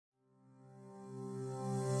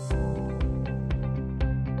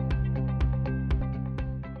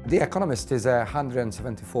The Economist is a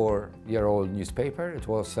 174-year-old newspaper. It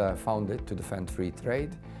was founded to defend free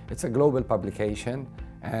trade. It's a global publication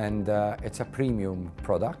and it's a premium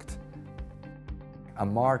product.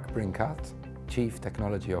 I'm Mark Brincat, Chief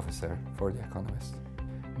Technology Officer for The Economist.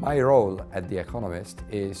 My role at The Economist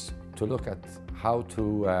is to look at how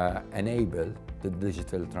to enable the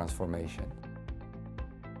digital transformation.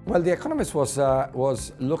 Well, The Economist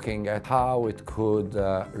was looking at how it could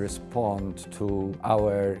respond to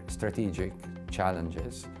our strategic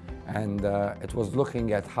challenges, and it was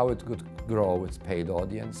looking at how it could grow its paid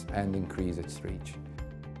audience and increase its reach.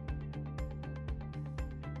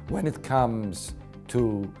 When it comes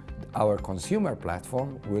to our consumer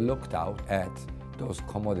platform, we looked out at those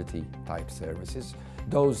commodity type services,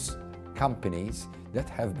 those companies that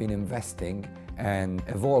have been investing and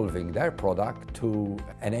evolving their product to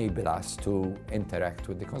enable us to interact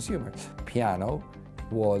with the consumer. Piano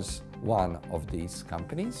was one of these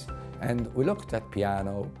companies, and we looked at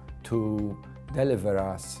Piano to deliver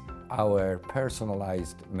us our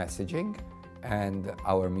personalized messaging and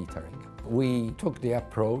our metering. We took the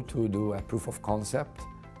approach to do a proof of concept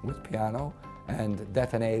with Piano, and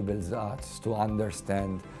that enables us to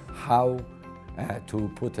understand how to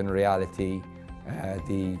put in reality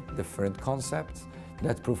the different concepts.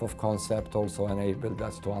 That proof of concept also enabled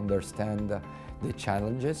us to understand the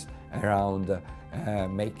challenges around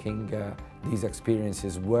making these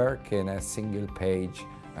experiences work in a single page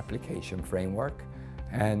application framework.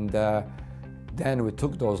 And then we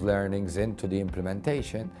took those learnings into the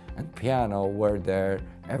implementation, and Piano were there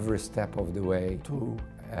every step of the way to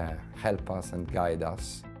help us and guide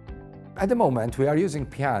us. At the moment, we are using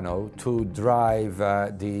Piano to drive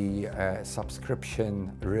the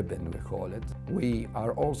subscription ribbon, we call it. We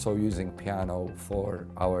are also using Piano for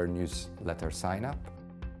our newsletter sign-up.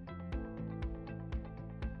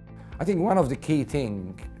 I think one of the key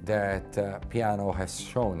things that Piano has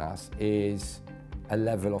shown us is a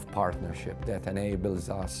level of partnership that enables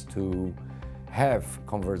us to have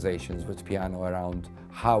conversations with Piano around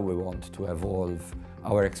how we want to evolve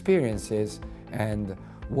our experiences and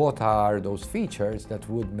what are those features that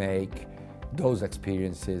would make those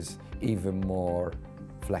experiences even more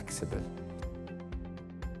flexible.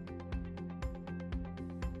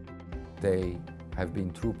 They have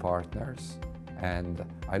been true partners, and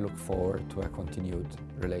I look forward to a continued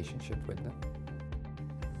relationship with them.